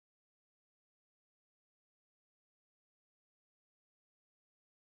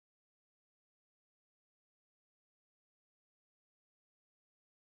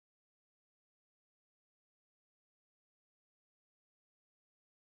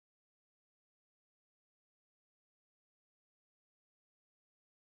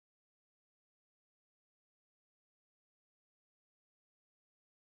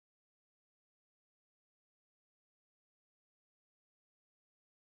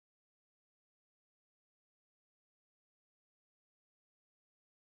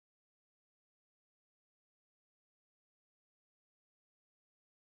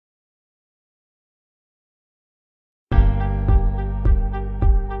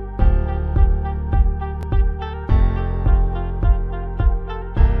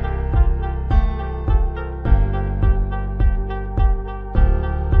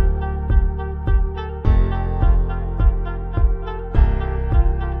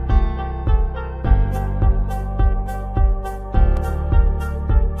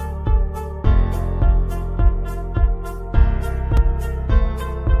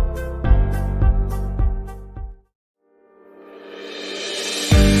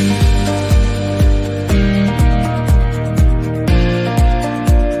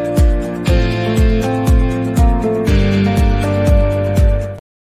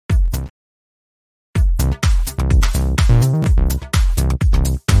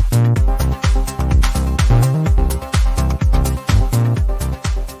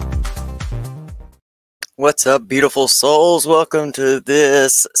What's up, beautiful souls? Welcome to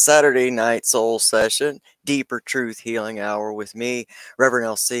this Saturday night soul session, Deeper Truth Healing Hour with me, Reverend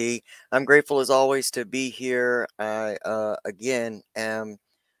LC. I'm grateful as always to be here. I, again, am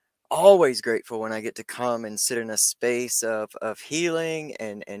always grateful when I get to come and sit in a space of healing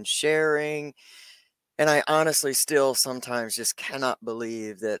and sharing. And I honestly still sometimes just cannot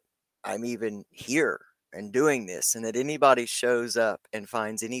believe that I'm even here and doing this, and that anybody shows up and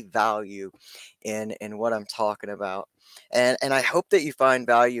finds any value in what I'm talking about. And I hope that you find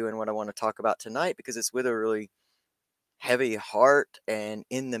value in what I want to talk about tonight, because it's with a really heavy heart and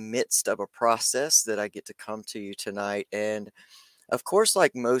in the midst of a process that I get to come to you tonight. And of course,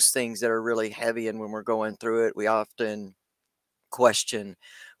 like most things that are really heavy, and when we're going through it, we often question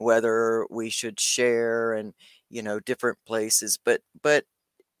whether we should share, and different places. But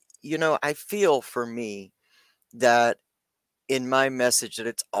I feel for me that in my message that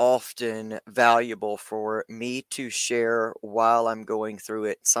it's often valuable for me to share while I'm going through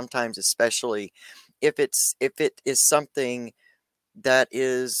it, sometimes especially if it is something that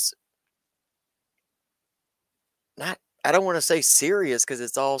is not, I don't want to say serious, because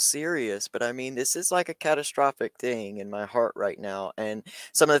it's all serious, but I mean, this is like a catastrophic thing in my heart right now. And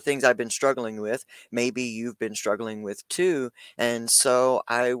some of the things I've been struggling with, maybe you've been struggling with too. And so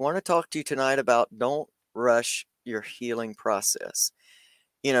I want to talk to you tonight about don't rush your healing process.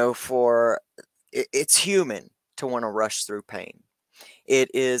 For it's human to want to rush through pain. It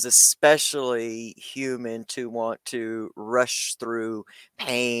is especially human to want to rush through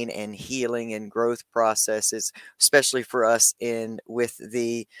pain and healing and growth processes, especially for us in with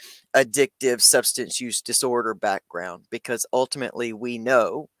the addictive substance use disorder background, because ultimately we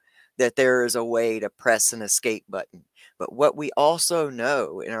know that there is a way to press an escape button. But what we also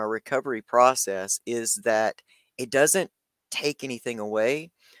know in our recovery process is that it doesn't take anything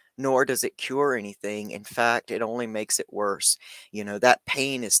away, nor does it cure anything. In fact, it only makes it worse. That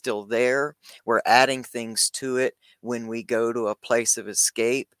pain is still there. We're adding things to it when we go to a place of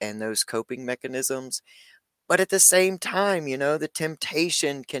escape and those coping mechanisms. But at the same time, the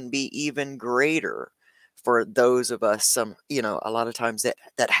temptation can be even greater for those of us, a lot of times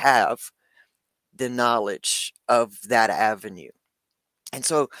that have the knowledge of that avenue. And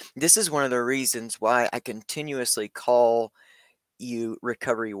so this is one of the reasons why I continuously call you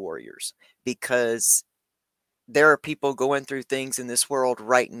recovery warriors, because there are people going through things in this world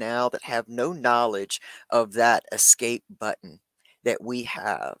right now that have no knowledge of that escape button that we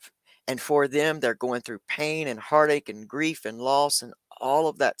have. And for them, they're going through pain and heartache and grief and loss and all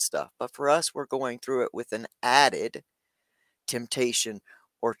of that stuff. But for us, we're going through it with an added temptation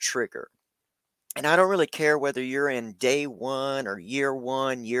or trigger. And I don't really care whether you're in day one,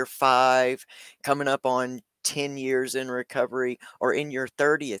 year five, coming up on 10 years in recovery, or in your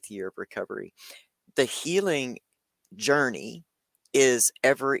 30th year of recovery. The healing journey is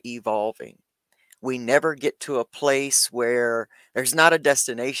ever evolving. We never get to a place where there's not a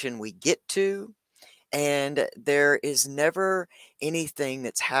destination we get to, and there is never anything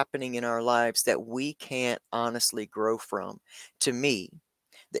that's happening in our lives that we can't honestly grow from. To me,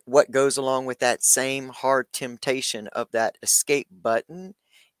 what goes along with that same hard temptation of that escape button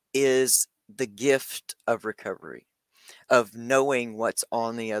is the gift of recovery, of knowing what's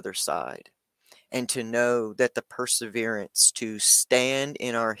on the other side, and to know that the perseverance to stand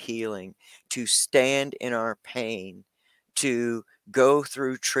in our healing, to stand in our pain, to go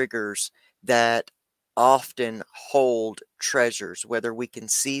through triggers that often hold treasures, whether we can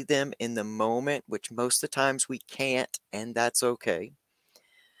see them in the moment, which most of the times we can't, and that's okay,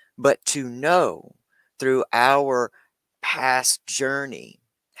 but to know through our past journey,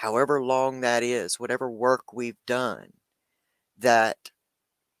 however long that is, whatever work we've done, that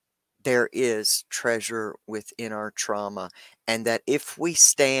there is treasure within our trauma, and that if we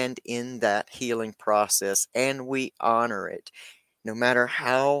stand in that healing process and we honor it, no matter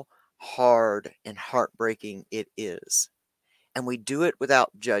how hard and heartbreaking it is, and we do it without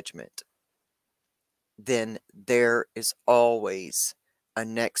judgment, then there is always a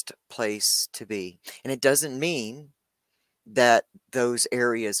next place to be. And it doesn't mean that those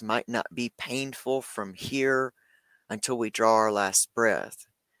areas might not be painful from here until we draw our last breath,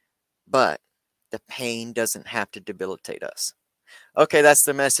 but the pain doesn't have to debilitate us. Okay, that's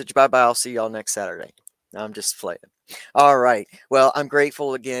the message. Bye bye. I'll see y'all next Saturday. I'm just playing. All right. Well, I'm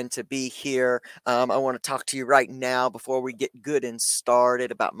grateful again to be here. I want to talk to you right now before we get good and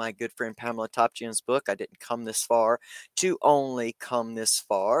started about my good friend Pamela Topjian's book, I Didn't Come This Far to Only Come This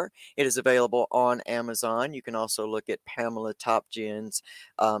Far. It is available on Amazon. You can also look at Pamela Topjian's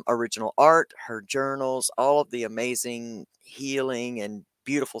original art, her journals, all of the amazing healing and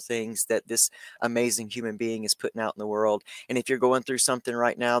beautiful things that this amazing human being is putting out in the world. And if you're going through something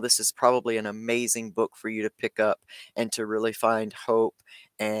right now, this is probably an amazing book for you to pick up and to really find hope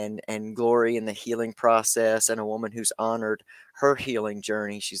and glory in the healing process, and a woman who's honored her healing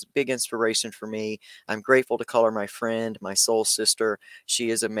journey. She's a big inspiration for me. I'm grateful to call her my friend, my soul sister.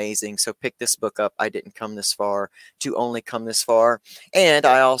 She is amazing. So pick this book up. I didn't come this far to only come this far. And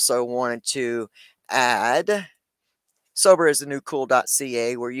I also wanted to add Sober is the new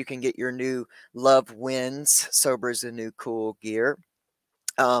cool.ca, where you can get your new Love Wins Sober is the new cool gear.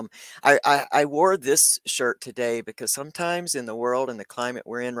 I wore this shirt today because sometimes in the world and the climate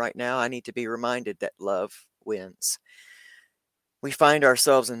we're in right now, I need to be reminded that love wins. We find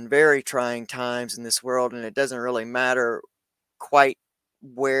ourselves in very trying times in this world, and it doesn't really matter quite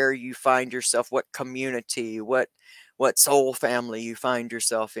where you find yourself, what community, what soul family you find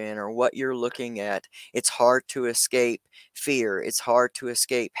yourself in, or what you're looking at. It's hard to escape fear. It's hard to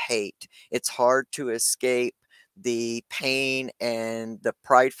escape hate. It's hard to escape the pain and the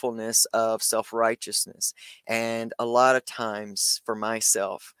pridefulness of self-righteousness. And a lot of times for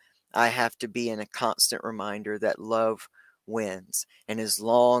myself, I have to be in a constant reminder that love wins. And as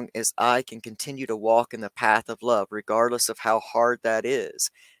long as I can continue to walk in the path of love, regardless of how hard that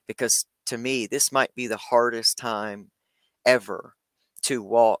is, because to me, this might be the hardest time ever to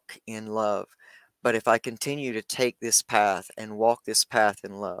walk in love. But if I continue to take this path and walk this path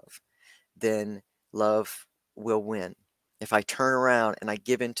in love, then love will win. If I turn around and I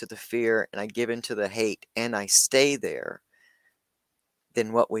give into the fear and I give into the hate and I stay there,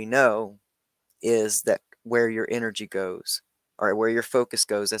 then what we know is that where your energy goes, or where your focus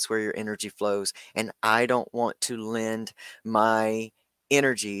goes, that's where your energy flows. And I don't want to lend my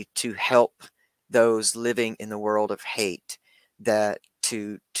energy to help those living in the world of hate that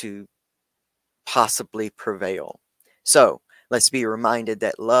to possibly prevail. So let's be reminded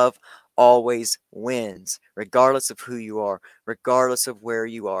that love always wins, regardless of who you are, regardless of where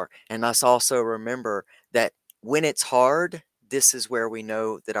you are. And let's also remember that when it's hard, this is where we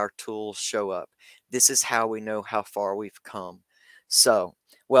know that our tools show up. This is how we know how far we've come. So,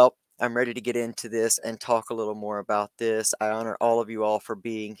 well, I'm ready to get into this and talk a little more about this. I honor all of you all for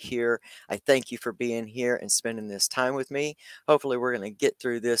being here. I thank you for being here and spending this time with me. Hopefully, we're going to get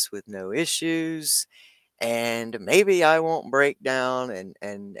through this with no issues. And maybe I won't break down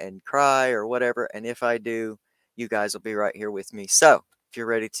and cry or whatever. And if I do, you guys will be right here with me. So if you're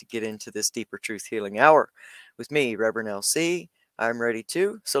ready to get into this Deeper Truth Healing Hour with me, Reverend LC, I'm ready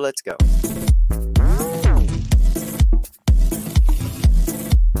too. So let's go.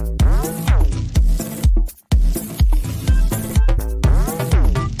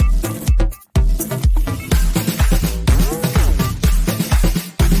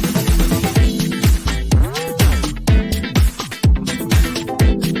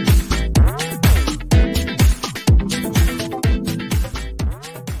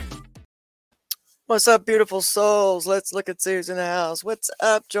 What's up, beautiful souls? Let's look at Susan House. What's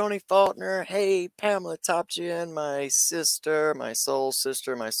up, Joni Faulkner? Hey, Pamela Topchian, my sister, my soul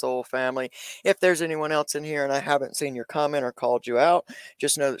sister, my soul family. If there's anyone else in here and I haven't seen your comment or called you out,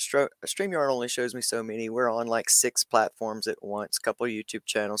 just know that StreamYard only shows me so many. We're on like 6 platforms at once, a couple YouTube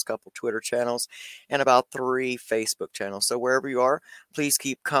channels, a couple Twitter channels, and about 3 Facebook channels. So wherever you are, please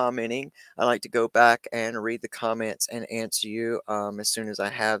keep commenting. I like to go back and read the comments and answer you as soon as I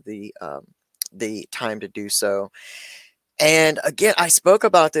have the time to do so. And again, I spoke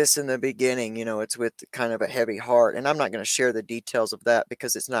about this in the beginning, it's with kind of a heavy heart, and I'm not going to share the details of that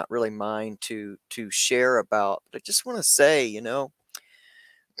because it's not really mine to share about. But I just want to say,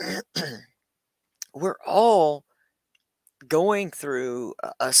 we're all going through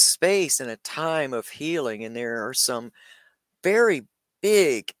a space and a time of healing, and there are some very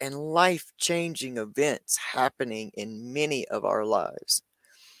big and life-changing events happening in many of our lives.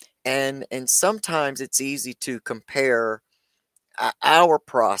 And sometimes it's easy to compare our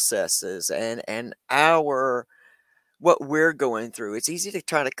processes and our what we're going through. It's easy to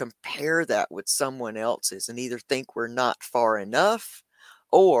try to compare that with someone else's and either think we're not far enough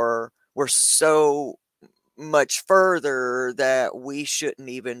or we're so much further that we shouldn't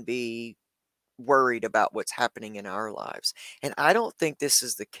even be worried about what's happening in our lives. And I don't think this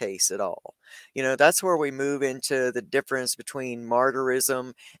is the case at all. That's where we move into the difference between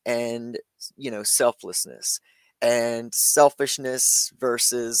martyrism and, selflessness, and selfishness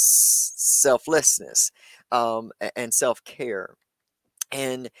versus selflessness, and self-care.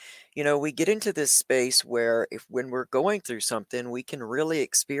 And, we get into this space where when we're going through something, we can really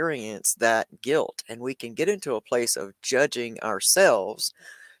experience that guilt, and we can get into a place of judging ourselves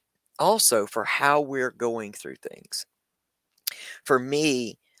also for how we're going through things. For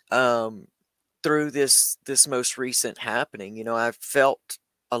me, um, through this most recent happening, I've felt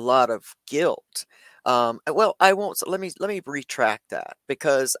a lot of guilt. Well, I won't. Let me retract that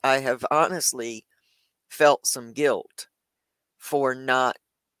because I have honestly felt some guilt for not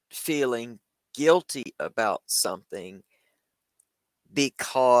feeling guilty about something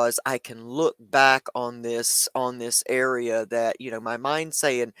because I can look back on this area that, my mind's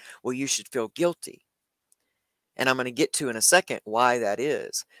saying, "Well, you should feel guilty." And I'm gonna get to in a second why that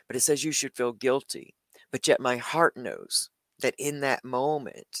is, but it says you should feel guilty. But yet my heart knows that in that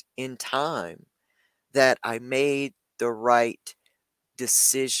moment in time that I made the right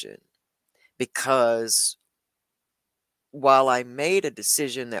decision because while I made a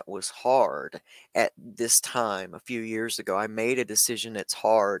decision that was hard at this time a few years ago, I made a decision that's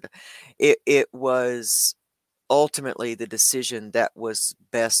hard. It was ultimately the decision that was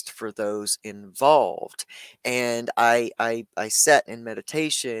best for those involved. And I sat in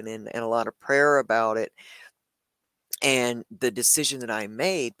meditation and a lot of prayer about it and the decision that I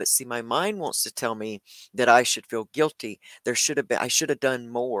made. But see, my mind wants to tell me that I should feel guilty. I should have done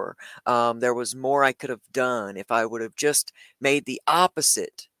more. There was more I could have done if I would have just made the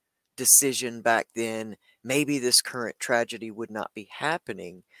opposite decision back then. Maybe this current tragedy would not be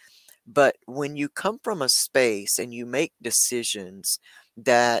happening. But when you come from a space and you make decisions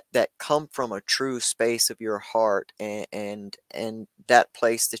that come from a true space of your heart and that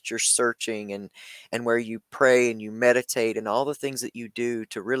place that you're searching and where you pray and you meditate and all the things that you do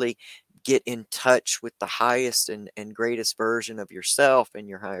to really get in touch with the highest and greatest version of yourself and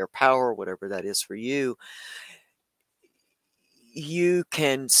your higher power, whatever that is for you, you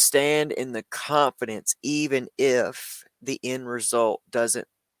can stand in the confidence even if the end result doesn't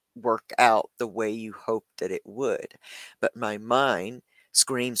work out the way you hoped that it would. But my mind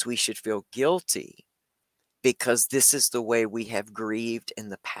screams we should feel guilty because this is the way we have grieved in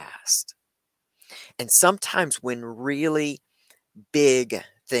the past. And sometimes when really big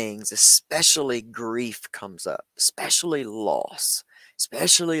things, especially grief comes up, especially loss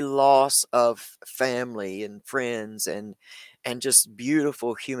of family and friends and just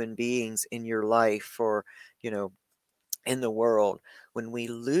beautiful human beings in your life or, you know, in the world. When we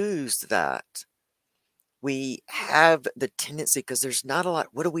lose that, we have the tendency because there's not a lot.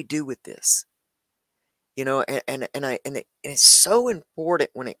 What do we do with this? And it's so important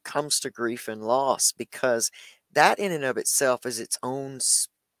when it comes to grief and loss because that in and of itself is its own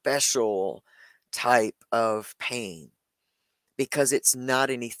special type of pain because it's not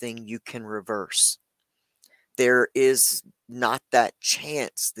anything you can reverse. There is not that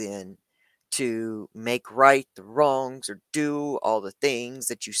chance then to make right the wrongs or do all the things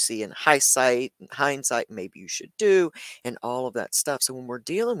that you see in hindsight, maybe you should do, and all of that stuff. So when we're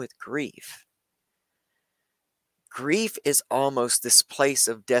dealing with grief is almost this place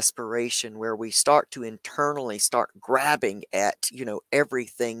of desperation where we start to internally start grabbing at,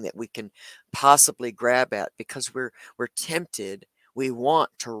 everything that we can possibly grab at because we're tempted. We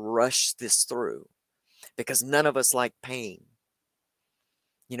want to rush this through because none of us like pain.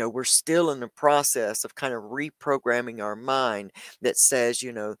 We're still in the process of kind of reprogramming our mind that says,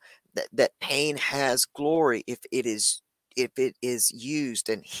 that pain has glory if it is used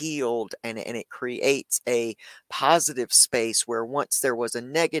and healed and it creates a positive space where once there was a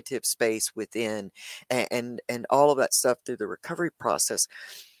negative space within and all of that stuff through the recovery process.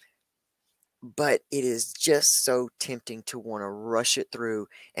 But it is just so tempting to want to rush it through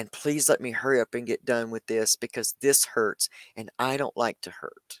and please let me hurry up and get done with this because this hurts and I don't like to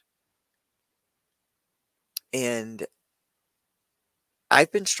hurt. And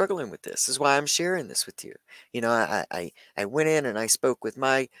I've been struggling with this. Is why I'm sharing this with you. I went in and I spoke with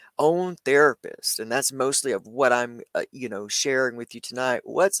my own therapist, and that's mostly of what I'm, sharing with you tonight.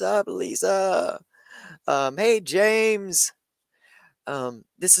 What's up, Lisa? Hey, James.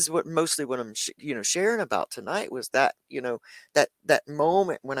 This is what I'm, sharing about tonight was that, that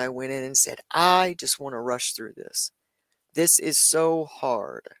moment when I went in and said, I just want to rush through this. This is so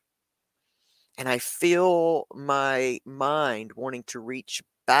hard. And I feel my mind wanting to reach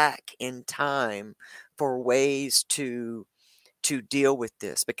back in time for ways to deal with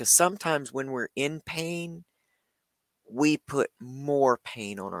this because sometimes when we're in pain, we put more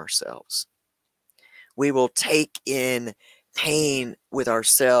pain on ourselves. We will take in pain with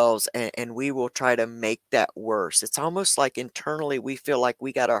ourselves and we will try to make that worse. It's almost like internally we feel like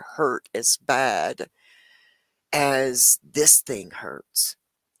we got to hurt as bad as this thing hurts.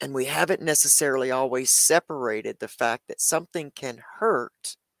 And we haven't necessarily always separated the fact that something can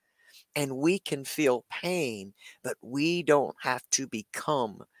hurt and we can feel pain, but we don't have to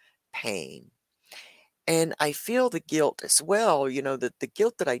become pain. And I feel the guilt as well, the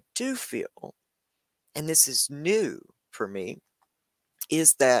guilt that I do feel, and this is new for me,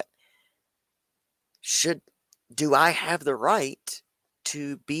 is that should do I have the right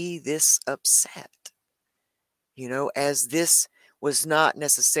to be this upset? As this was not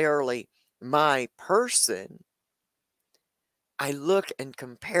necessarily my person, I look and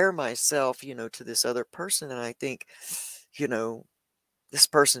compare myself, to this other person, and I think, you know, this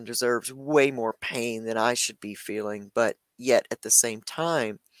person deserves way more pain than I should be feeling. But yet at the same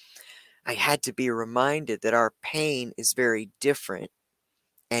time, I had to be reminded that our pain is very different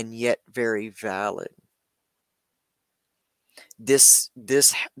and yet very valid. This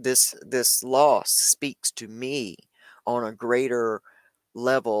loss speaks to me on a greater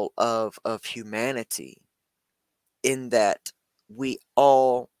level of humanity, in that we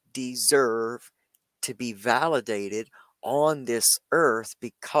all deserve to be validated on this earth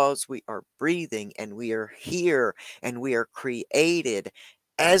because we are breathing and we are here and we are created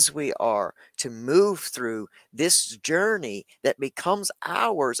as we are to move through this journey that becomes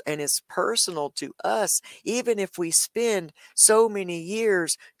ours and is personal to us, even if we spend so many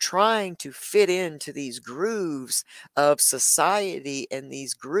years trying to fit into these grooves of society and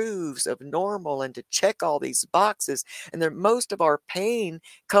these grooves of normal and to check all these boxes. And that most of our pain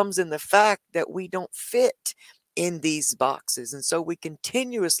comes in the fact that we don't fit in these boxes. And so we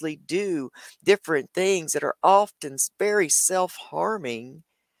continuously do different things that are often very self harming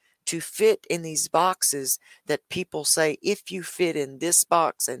to fit in these boxes that people say, if you fit in this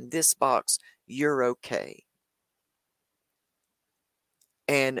box and this box, you're okay.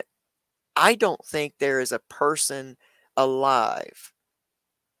 And I don't think there is a person alive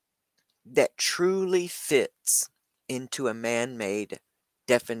that truly fits into a man made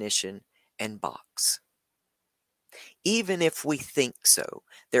definition and box. Even if we think so,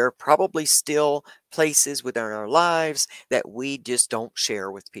 there are probably still places within our lives that we just don't share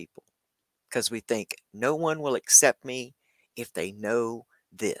with people because we think no one will accept me if they know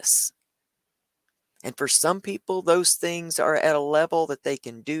this. And for some people, those things are at a level that they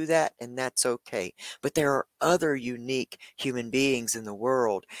can do that, and that's okay. But there are other unique human beings in the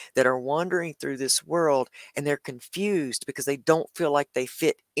world that are wandering through this world and they're confused because they don't feel like they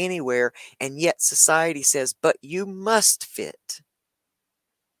fit anywhere. And yet society says, but you must fit.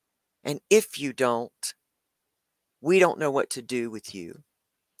 And if you don't, we don't know what to do with you.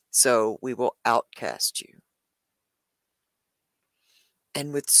 So we will outcast you.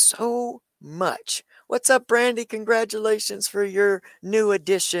 And with so much, what's up, Brandy? Congratulations for your new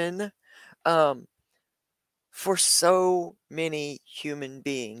addition. Um, for so many human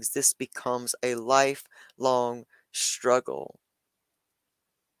beings, this becomes a lifelong struggle.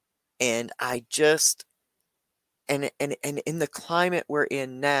 And I just, and in the climate we're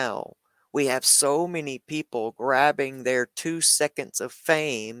in now, we have so many people grabbing their 2 seconds of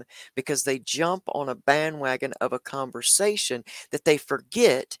fame because they jump on a bandwagon of a conversation that they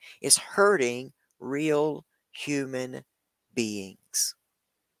forget is hurting real human beings.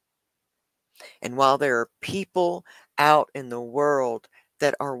 And while there are people out in the world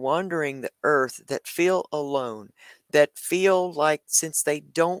that are wandering the earth that feel alone, that feel like since they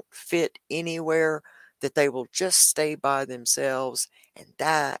don't fit anywhere, that they will just stay by themselves. And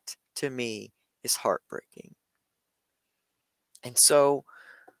that, to me, is heartbreaking. And so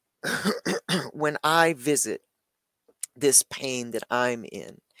when I visit this pain that I'm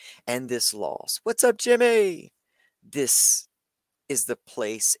in and this loss, what's up, Jimmy? This is the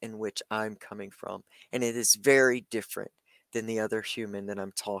place in which I'm coming from. And it is very different than the other human that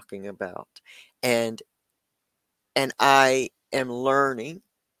I'm talking about. And and I am learning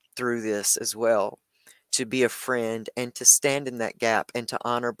through this as well to be a friend and to stand in that gap and to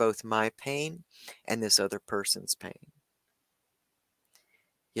honor both my pain and this other person's pain.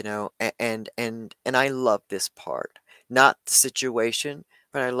 And I love this part. Not the situation,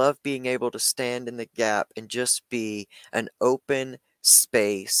 but I love being able to stand in the gap and just be an open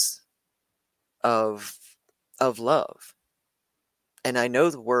space of love. And I know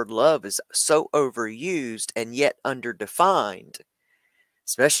the word love is so overused and yet underdefined,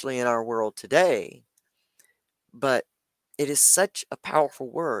 especially in our world today. But it is such a powerful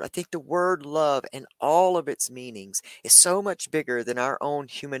word. I think the word love and all of its meanings is so much bigger than our own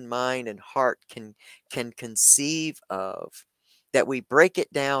human mind and heart can conceive of, that we break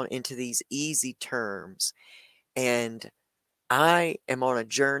it down into these easy terms. And I am on a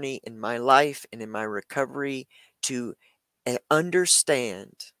journey in my life and in my recovery to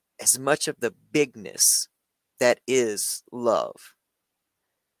understand as much of the bigness that is love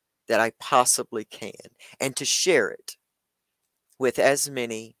that I possibly can, and to share it with as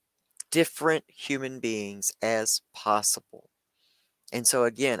many different human beings as possible. And so,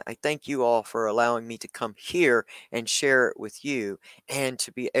 again, I thank you all for allowing me to come here and share it with you and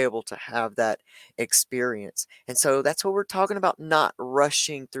to be able to have that experience. And so, that's what we're talking about, not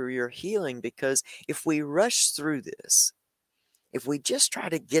rushing through your healing, because if we rush through this, if we just try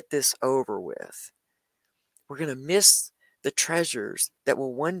to get this over with, we're going to miss the treasures that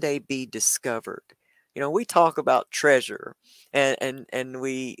will one day be discovered. We talk about treasure, and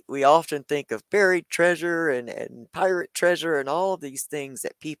we often think of buried treasure and pirate treasure and all of these things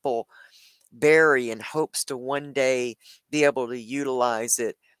that people bury in hopes to one day be able to utilize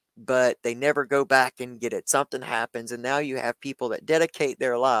it, but they never go back and get it. Something happens, and now you have people that dedicate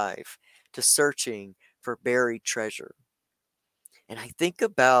their life to searching for buried treasure. And I think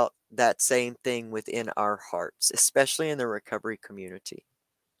about that same thing within our hearts, especially in the recovery community,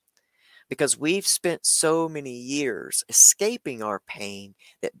 because we've spent so many years escaping our pain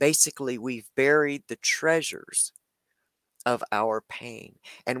that basically we've buried the treasures of our pain.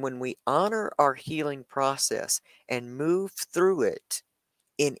 And when we honor our healing process and move through it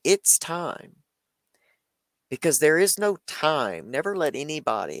in its time, because there is no time. Never let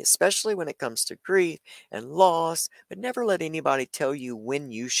anybody, especially when it comes to grief and loss, but never let anybody tell you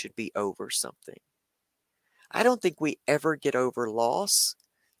when you should be over something. I don't think we ever get over loss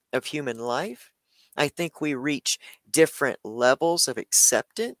of human life. I think we reach different levels of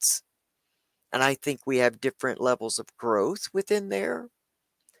acceptance, and I think we have different levels of growth within there,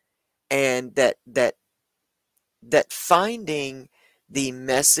 and that finding the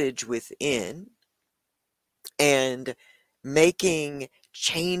message within and making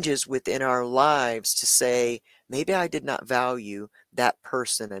changes within our lives to say, maybe I did not value that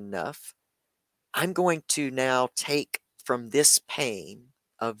person enough. I'm going to now take from this pain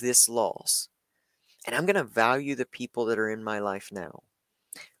of this loss, and I'm going to value the people that are in my life now.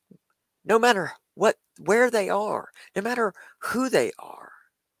 No matter where they are, no matter who they are.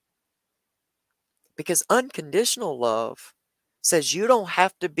 Because unconditional love says you don't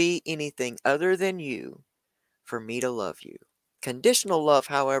have to be anything other than you for me to love you. Conditional love,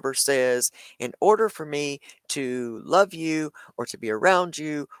 however, says in order for me to love you or to be around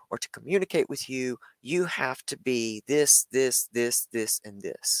you or to communicate with you, you have to be this, this, this, this, and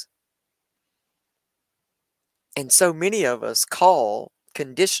this. And so many of us call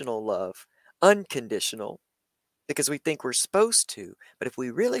conditional love unconditional because we think we're supposed to. But if we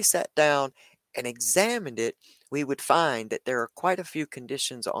really sat down and examined it, we would find that there are quite a few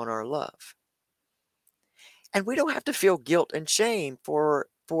conditions on our love. And we don't have to feel guilt and shame for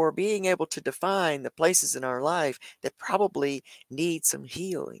being able to define the places in our life that probably need some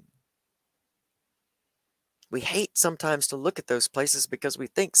healing. We hate sometimes to look at those places because we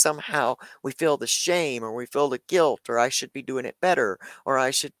think somehow we feel the shame or we feel the guilt, or I should be doing it better, or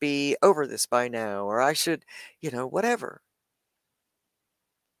I should be over this by now, or I should, whatever.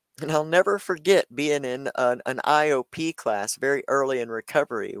 And I'll never forget being in an IOP class very early in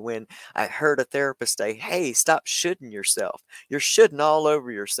recovery when I heard a therapist say, "Hey, stop shoulding yourself. You're shoulding all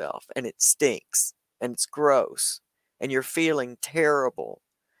over yourself, and it stinks, and it's gross, and you're feeling terrible."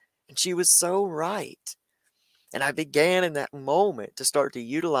 And she was so right. And I began in that moment to start to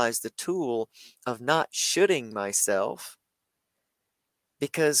utilize the tool of not shoulding myself,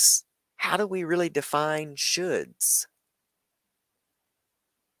 because how do we really define shoulds?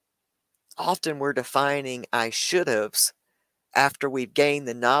 Often we're defining I should haves after we've gained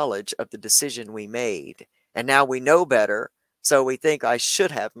the knowledge of the decision we made. And now we know better, so we think I should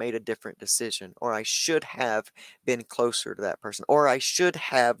have made a different decision, or I should have been closer to that person, or I should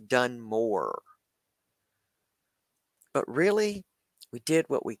have done more. But really, we did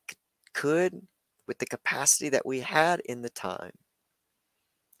what we could with the capacity that we had in the time.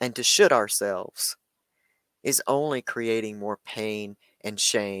 And to should ourselves is only creating more pain and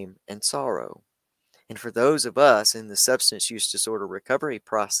shame and sorrow. And for those of us in the substance use disorder recovery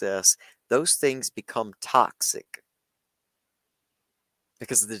process, those things become toxic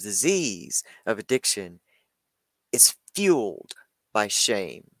because the disease of addiction is fueled by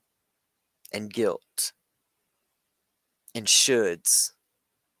shame and guilt and shoulds.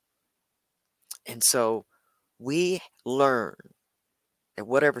 And so we learn at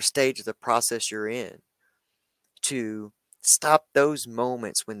whatever stage of the process you're in to stop those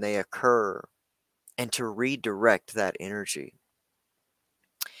moments when they occur and to redirect that energy.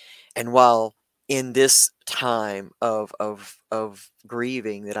 And while in this time of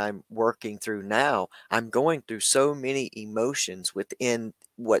grieving that I'm working through now, I'm going through so many emotions within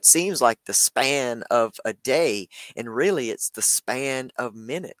what seems like the span of a day, and really it's the span of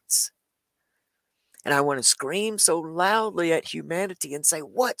minutes. And I want to scream so loudly at humanity and say,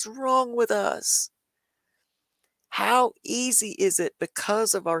 what's wrong with us? How easy is it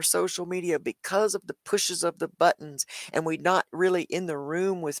because of our social media, because of the pushes of the buttons, and we're not really in the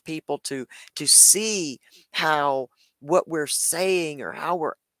room with people to see how what we're saying or how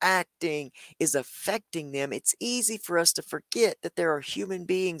we're acting is affecting them. It's easy for us to forget that there are human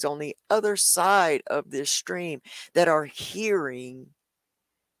beings on the other side of this stream that are hearing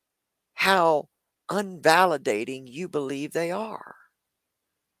how unvalidating you believe they are.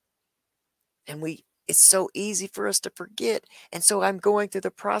 And it's so easy for us to forget. And so I'm going through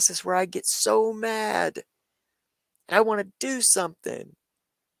the process where I get so mad and I want to do something.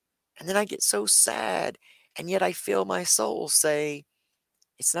 And then I get so sad. And yet I feel my soul say,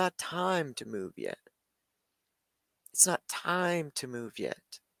 it's not time to move yet. It's not time to move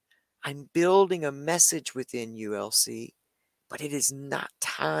yet. I'm building a message within you, LC, but it is not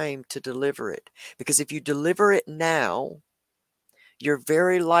time to deliver it. Because if you deliver it now, you're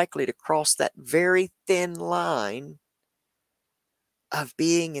very likely to cross that very thin line of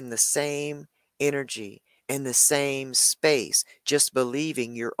being in the same energy, in the same space, just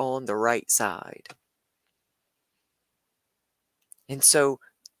believing you're on the right side. And so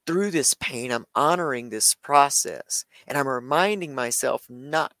through this pain, I'm honoring this process and I'm reminding myself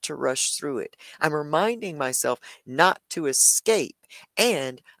not to rush through it. I'm reminding myself not to escape.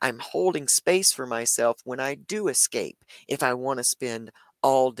 And I'm holding space for myself when I do escape if I want to spend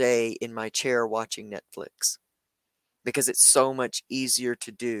all day in my chair watching Netflix, because it's so much easier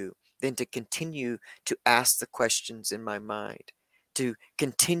to do than to continue to ask the questions in my mind, to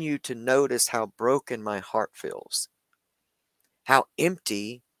continue to notice how broken my heart feels, how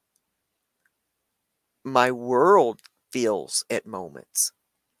empty my world feels at moments.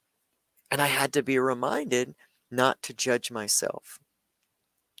 And I had to be reminded not to judge myself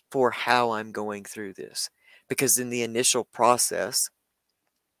for how I'm going through this. Because in the initial process,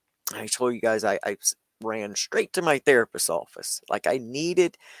 I told you guys I ran straight to my therapist's office. Like I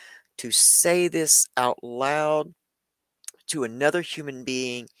needed to say this out loud to another human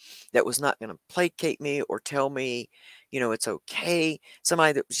being that was not going to placate me or tell me, it's okay.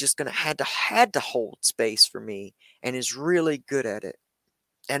 Somebody that was just going to had to hold space for me and is really good at it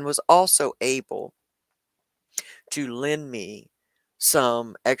and was also able to lend me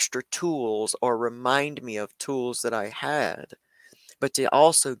some extra tools or remind me of tools that I had, but to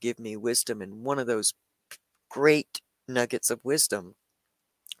also give me wisdom. And one of those great nuggets of wisdom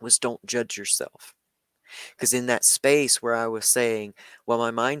was don't judge yourself. Because in that space where I was saying, well,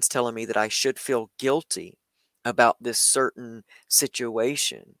 my mind's telling me that I should feel guilty about this certain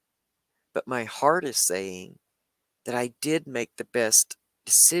situation, but my heart is saying that I did make the best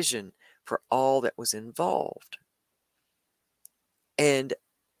decision for all that was involved. And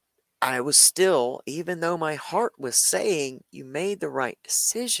I was still, even though my heart was saying, you made the right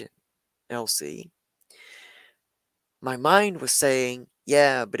decision, LC, my mind was saying,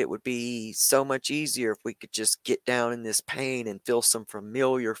 yeah, but it would be so much easier if we could just get down in this pain and feel some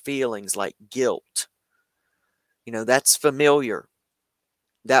familiar feelings like guilt. That's familiar.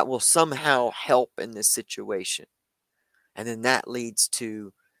 That will somehow help in this situation. And then that leads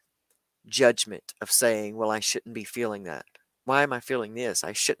to judgment of saying, well, I shouldn't be feeling that. Why am I feeling this?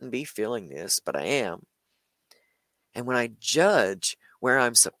 I shouldn't be feeling this, but I am. And when I judge where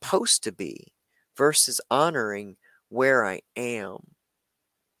I'm supposed to be versus honoring where I am,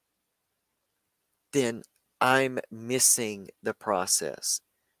 then I'm missing the process.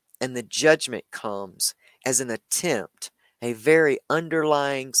 And the judgment comes as an attempt, a very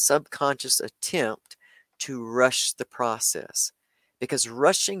underlying subconscious attempt to rush the process. Because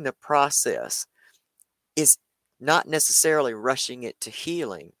rushing the process is not necessarily rushing it to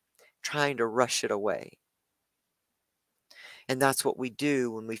healing, trying to rush it away. And that's what we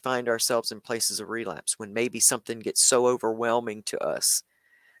do when we find ourselves in places of relapse, when maybe something gets so overwhelming to us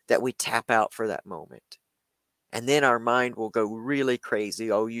that we tap out for that moment. And then our mind will go really crazy.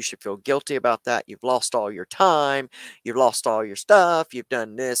 Oh, you should feel guilty about that. You've lost all your time. You've lost all your stuff. You've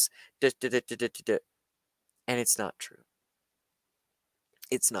done this. And it's not true.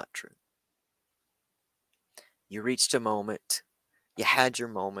 It's not true. You reached a moment. You had your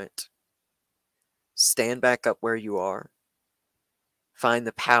moment. Stand back up where you are. Find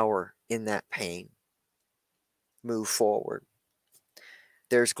the power in that pain. Move forward.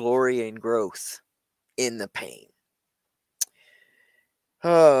 There's glory and growth in the pain.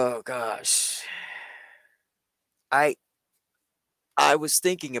 Oh gosh. I was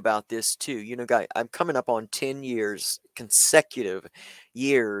thinking about this too. Guy, I'm coming up on 10 years, consecutive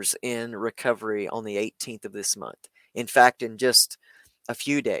years in recovery on the 18th of this month. In fact, in just a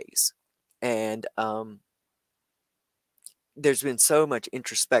few days. And there's been so much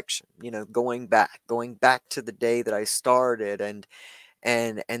introspection, going back to the day that I started,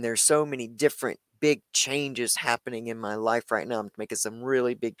 and there's so many different big changes happening in my life right now. I'm making some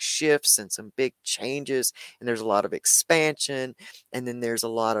really big shifts and some big changes, and there's a lot of expansion, and then there's a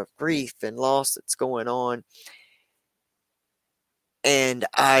lot of grief and loss that's going on. And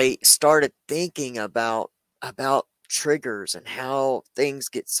I started thinking about triggers and how things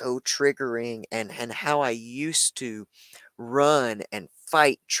get so triggering, and how I used to run and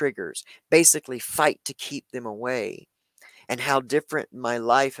fight triggers, basically fight to keep them away, and how different my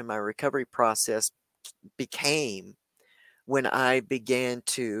life and my recovery process became when I began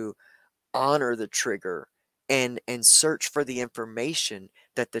to honor the trigger and search for the information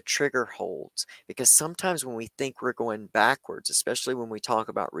that the trigger holds. Because sometimes when we think we're going backwards, especially when we talk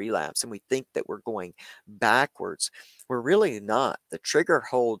about relapse and we think that we're going backwards, we're really not. The trigger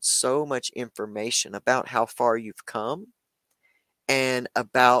holds so much information about how far you've come and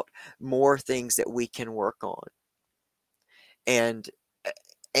about more things that we can work on. And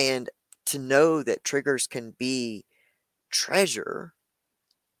and to know that triggers can be treasure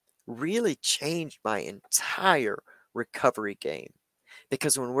really changed my entire recovery game.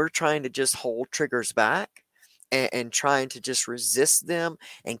 Because when we're trying to just hold triggers back and trying to just resist them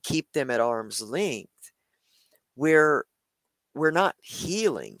and keep them at arm's length, we're we're not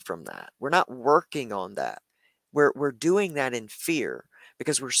healing from that. We're not working on that. We're doing that in fear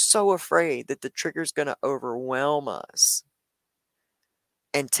because we're so afraid that the trigger's going to overwhelm us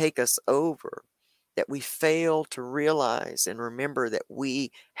and take us over, that we fail to realize and remember that we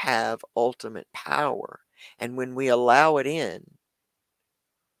have ultimate power. And when we allow it in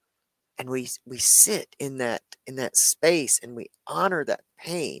and we sit in that space and we honor that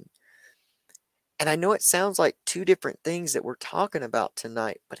pain. And I know it sounds like two different things that we're talking about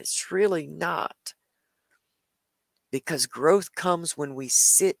tonight, but it's really not. Because growth comes when we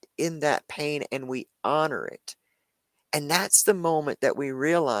sit in that pain and we honor it. And that's the moment that we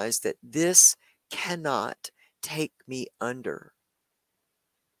realize that this cannot take me under.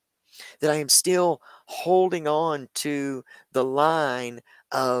 That I am still holding on to the line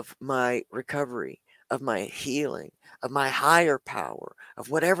of my recovery, of my healing, of my higher power, of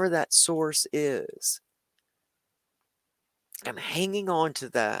whatever that source is. I'm hanging on to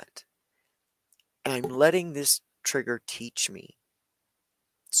that, and I'm letting this trigger teach me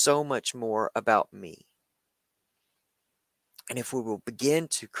so much more about me. And if we will begin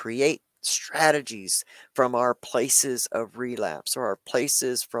to create strategies from our places of relapse, or our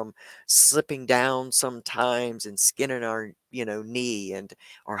places from slipping down sometimes and skinning our knee, and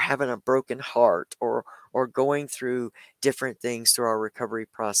or having a broken heart, or going through different things through our recovery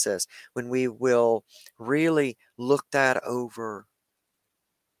process, when we will really look that over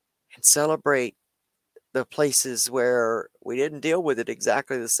and celebrate the places where we didn't deal with it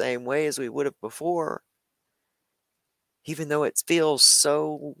exactly the same way as we would have before, even though it feels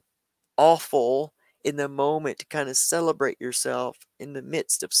so awful in the moment to kind of celebrate yourself in the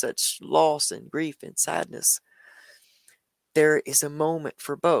midst of such loss and grief and sadness. There is a moment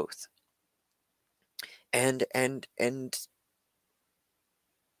for both. And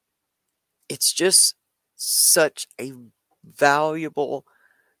it's just such a valuable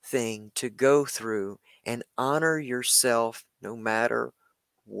thing to go through and honor yourself no matter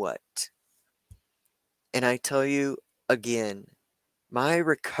what. And I tell you again, my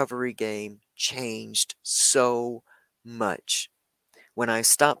recovery game changed so much when I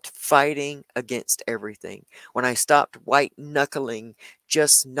stopped fighting against everything, when I stopped white knuckling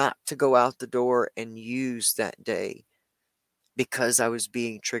just not to go out the door and use that day because I was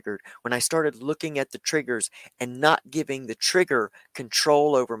being triggered, when I started looking at the triggers and not giving the trigger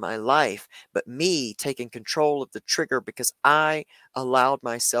control over my life, but me taking control of the trigger because I allowed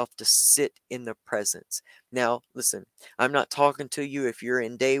myself to sit in the presence. Now, listen, I'm not talking to you if you're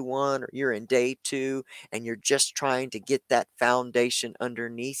in day one or you're in day two and you're just trying to get that foundation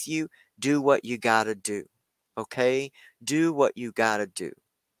underneath you. Do what you got to do. Okay? Do what you got to do.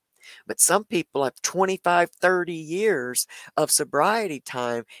 But some people have 25, 30 years of sobriety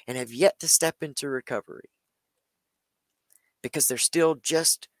time and have yet to step into recovery because they're still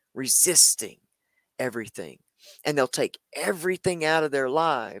just resisting everything. And they'll take everything out of their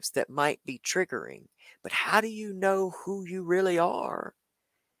lives that might be triggering. But how do you know who you really are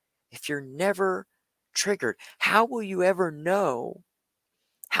if you're never triggered? How will you ever know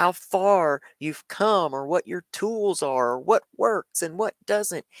how far you've come, or what your tools are, or what works and what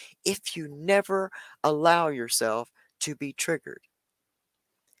doesn't, if you never allow yourself to be triggered?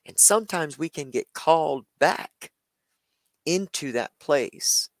 And sometimes we can get called back into that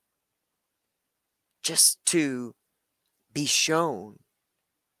place just to be shown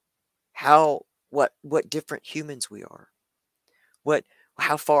what different humans we are, what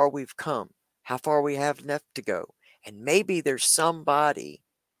how far we've come, how far we have left to go. And maybe there's somebody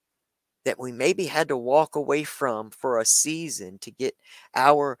that we maybe had to walk away from for a season to get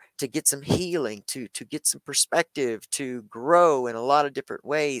some healing, to get some perspective, to grow in a lot of different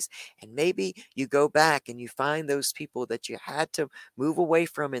ways. And maybe you go back and you find those people that you had to move away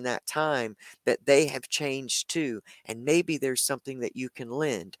from in that time, that they have changed too, and maybe there's something that you can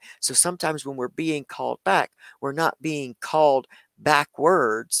lend. So sometimes when we're being called back, we're not being called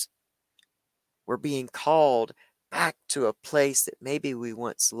backwards, we're being called back to a place that maybe we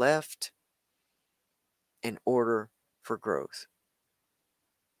once left in order for growth.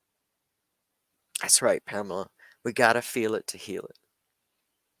 That's right, Pamela. We got to feel it to heal it.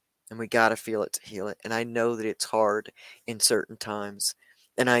 And we got to feel it to heal it. And I know that it's hard in certain times.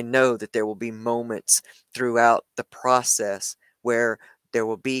 And I know that there will be moments throughout the process where there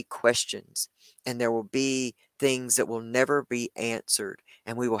will be questions and there will be things that will never be answered.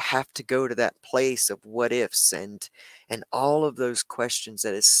 And we will have to go to that place of what ifs and all of those questions,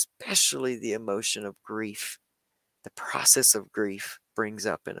 that especially the emotion of grief, the process of grief brings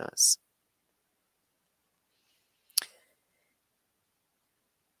up in us.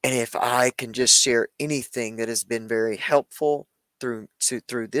 And if I can just share anything that has been very helpful through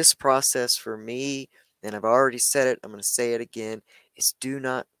this process for me, and I've already said it, I'm going to say it again, is do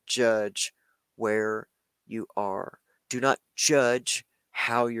not judge where you are. Do not judge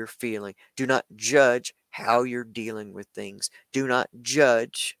how you're feeling. Do not judge how you're dealing with things. Do not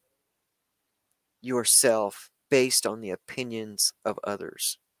judge yourself based on the opinions of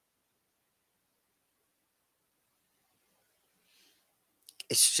others.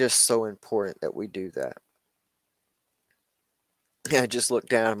 It's just so important that we do that. I just looked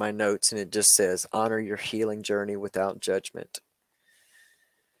down at my notes and it just says, honor your healing journey without judgment.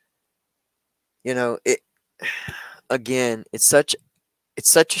 You know, again, it's such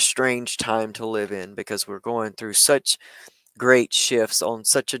a strange time to live in because we're going through such great shifts on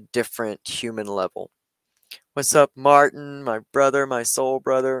such a different human level. What's up, Martin, my brother, my soul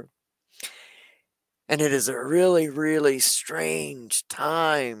brother? And it is a really, really strange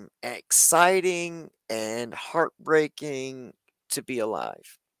time, exciting and heartbreaking to be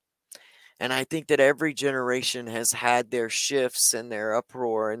alive. And I think that every generation has had their shifts and their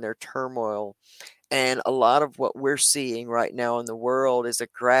uproar and their turmoil. And a lot of what we're seeing right now in the world is a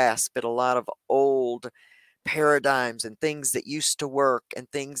grasp at a lot of old paradigms and things that used to work and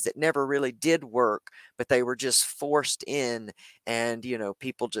things that never really did work, but they were just forced in. And,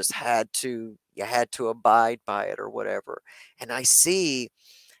 people just you had to abide by it or whatever. And I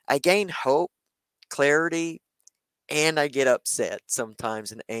gain hope, clarity, and I get upset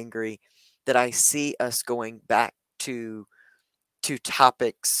sometimes and angry that I see us going back to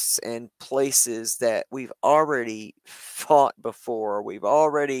topics and places that we've already fought before. We've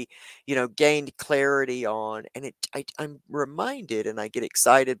already, gained clarity on. And I'm reminded and I get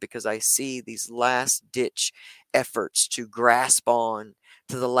excited because I see these last ditch efforts to grasp on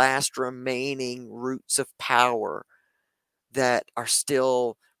to the last remaining roots of power that are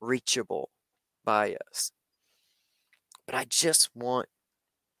still reachable by us. But I just want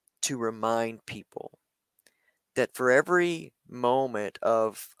to remind people that for every moment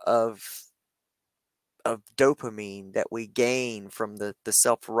of dopamine that we gain from the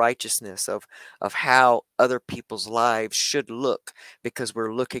self-righteousness of how other people's lives should look because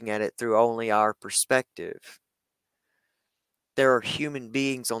we're looking at it through only our perspective, there are human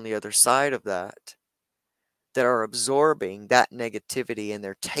beings on the other side of that are absorbing that negativity and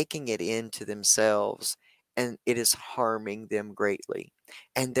they're taking it into themselves, and it is harming them greatly.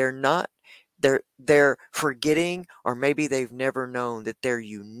 And they're forgetting, or maybe they've never known, that their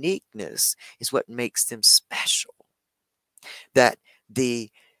uniqueness is what makes them special. That the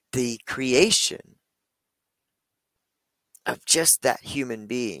creation of just that human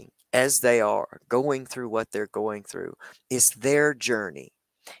being as they are going through what they're going through is their journey.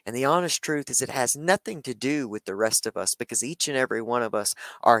 And the honest truth is it has nothing to do with the rest of us, because each and every one of us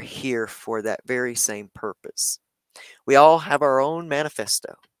are here for that very same purpose. We all have our own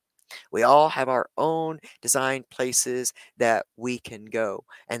manifesto. We all have our own designed places that we can go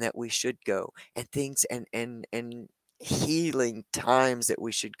and that we should go, and things and healing times that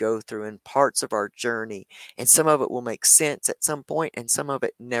we should go through, and parts of our journey. And some of it will make sense at some point and some of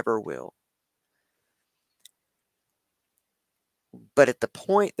it never will. But at the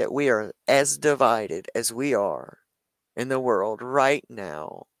point that we are as divided as we are in the world right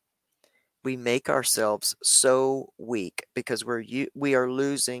now, we make ourselves so weak because we are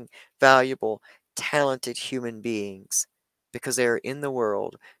losing valuable talented human beings because they are in the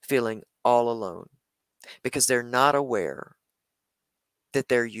world feeling all alone, because they're not aware that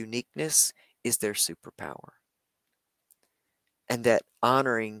their uniqueness is their superpower, and that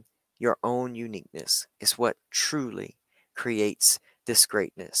honoring your own uniqueness is what truly creates this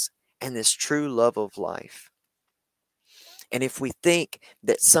greatness and this true love of life. And if we think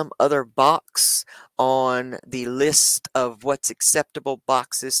that some other box on the list of what's acceptable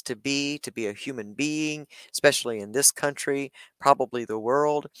boxes to be a human being, especially in this country, probably the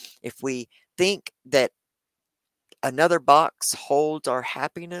world, if we think that another box holds our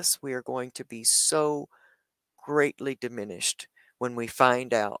happiness, we are going to be so greatly diminished when we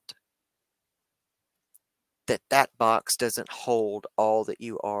find out that that box doesn't hold all that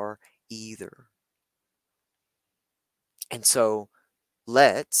you are either. And so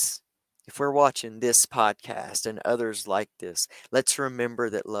let's, if we're watching this podcast and others like this, let's remember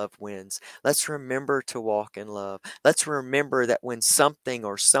that love wins. Let's remember to walk in love. Let's remember that when something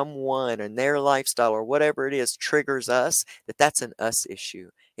or someone and their lifestyle or whatever it is triggers us, that that's an us issue.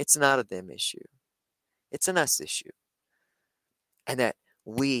 It's not a them issue. It's an us issue. And that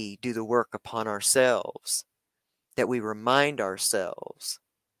we do the work upon ourselves, that we remind ourselves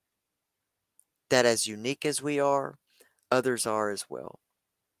that as unique as we are, others are as well.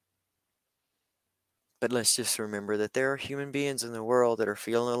 But let's just remember that there are human beings in the world that are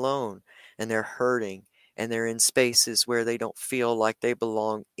feeling alone, and they're hurting, and they're in spaces where they don't feel like they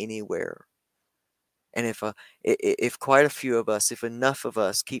belong anywhere. And if quite a few of us, if enough of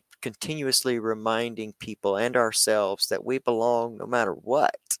us keep continuously reminding people and ourselves that we belong no matter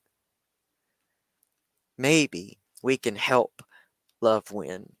what, maybe we can help love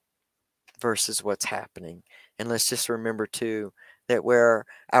win versus what's happening. And let's just remember too that where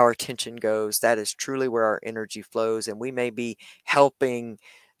our attention goes, that is truly where our energy flows. And we may be helping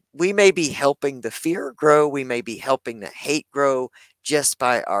the fear grow, we may be helping the hate grow just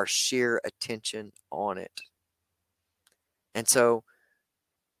by our sheer attention on it. And so,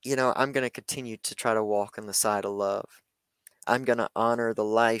 I'm going to continue to try to walk on the side of love. I'm going to honor the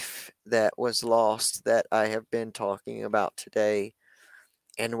life that was lost that I have been talking about today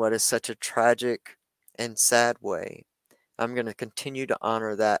in what is such a tragic and sad way. I'm going to continue to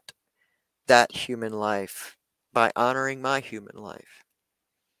honor that human life by honoring my human life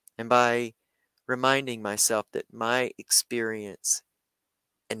and by reminding myself that my experience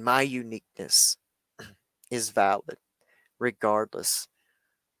and my uniqueness is valid regardless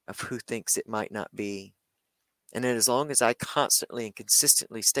of who thinks it might not be. And that as long as I constantly and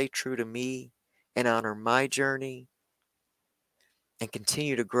consistently stay true to me and honor my journey and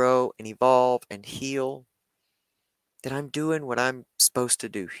continue to grow and evolve and heal, that I'm doing what I'm supposed to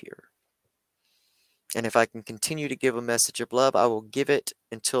do here. And if I can continue to give a message of love, I will give it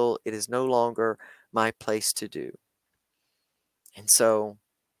until it is no longer my place to do. And so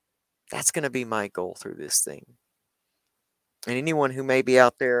that's going to be my goal through this thing. And anyone who may be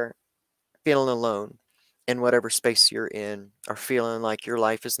out there feeling alone in whatever space you're in, or feeling like your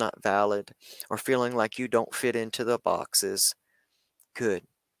life is not valid, or feeling like you don't fit into the boxes, good.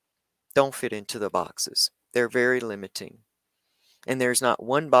 Don't fit into the boxes. They're very limiting. And there's not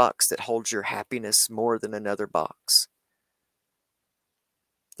one box that holds your happiness more than another box.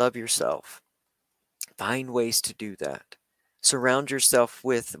 Love yourself. Find ways to do that. Surround yourself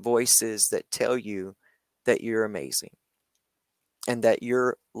with voices that tell you that you're amazing and that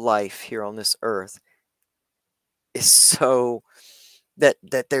your life here on this earth is so that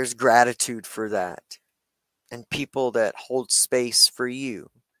there's gratitude for that, and people that hold space for you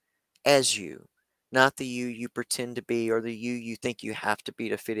as you, not the you pretend to be or the you think you have to be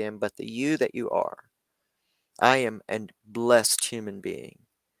to fit in, but the you that you are. I am a blessed human being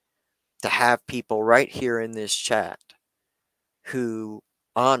to have people right here in this chat who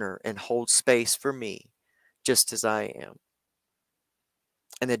honor and hold space for me just as I am.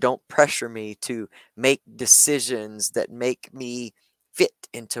 And they don't pressure me to make decisions that make me fit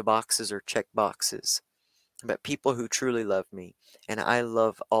into boxes or check boxes. But people who truly love me, and I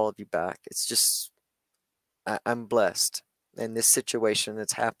love all of you back. It's just, I'm blessed. And this situation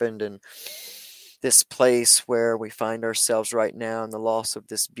that's happened and this place where we find ourselves right now and the loss of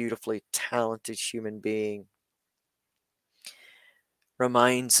this beautifully talented human being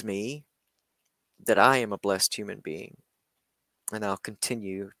reminds me that I am a blessed human being. And I'll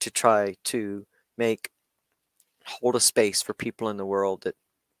continue to try to hold a space for people in the world that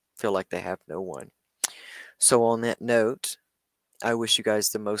feel like they have no one. So on that note, I wish you guys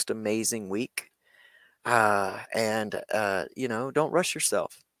the most amazing week. And don't rush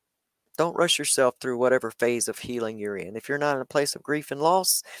yourself. Don't rush yourself through whatever phase of healing you're in. If you're not in a place of grief and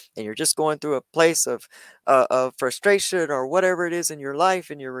loss, and you're just going through a place of frustration or whatever it is in your life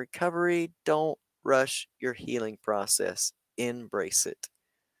and your recovery, don't rush your healing process. Embrace it.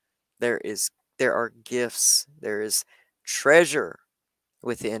 There is there are gifts. There is treasure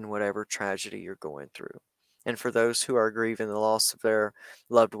within whatever tragedy you're going through. And for those who are grieving the loss of their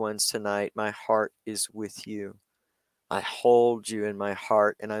loved ones tonight, my heart is with you. I hold you in my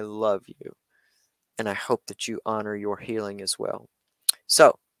heart and I love you. And I hope that you honor your healing as well.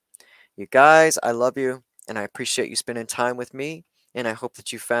 So, you guys, I love you and I appreciate you spending time with me. And I hope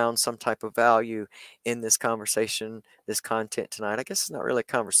that you found some type of value in this conversation, this content tonight. I guess it's not really a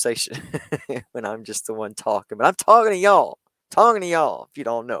conversation when I'm just the one talking, but I'm talking to y'all. Talking to y'all if you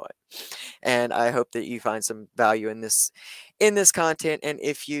don't know it. And I hope that you find some value in this content. And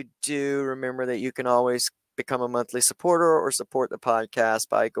if you do, remember that you can always become a monthly supporter or support the podcast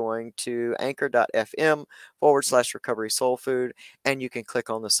by going to anchor.fm/recovery soul food, and you can click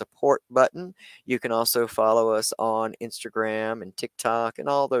on the support button. You can also follow us on Instagram and TikTok and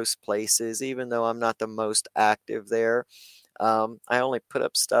all those places, even though I'm not the most active there. I only put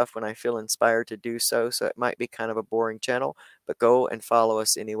up stuff when I feel inspired to do so, so it might be kind of a boring channel, but go and follow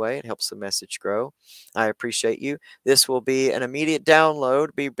us anyway. It helps the message grow. I appreciate you. This will be an immediate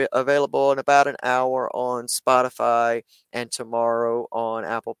download, be available in about an hour on Spotify and tomorrow on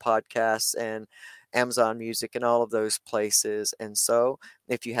Apple Podcasts and Amazon Music and all of those places. And so,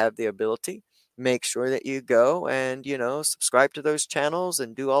 if you have the ability, make sure that you go and, subscribe to those channels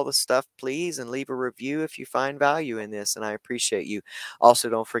and do all the stuff, please, and leave a review if you find value in this. And I appreciate you. Also,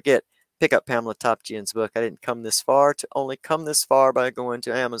 don't forget, pick up Pamela Topjian's book. I didn't come this far to only come this far by going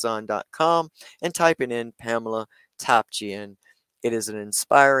to Amazon.com and typing in Pamela Topjian. It is an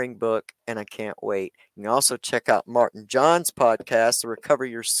inspiring book, and I can't wait. You can also check out Martin John's podcast, the Recover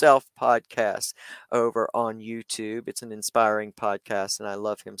Yourself podcast, over on YouTube. It's an inspiring podcast, and I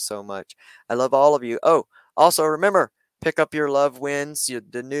love him so much. I love all of you. Oh, also remember, pick up your love wins,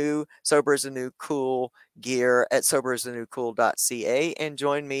 the new Sober is the New Cool gear at soberisthenewcool.ca, and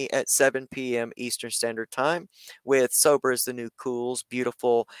join me at 7 p.m. Eastern Standard Time with Sober is the New Cool's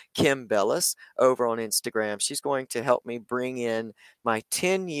beautiful Kim Bellis over on Instagram. She's going to help me bring in my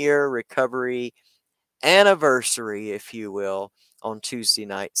 10-year recovery anniversary, if you will, on Tuesday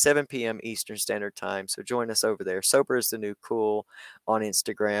night, 7 p.m. Eastern Standard Time. So join us over there. Sober is the New Cool on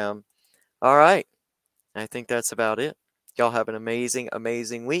Instagram. All right. I think that's about it. Y'all have an amazing,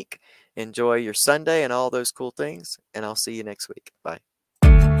 amazing week. Enjoy your Sunday and all those cool things. And I'll see you next week. Bye.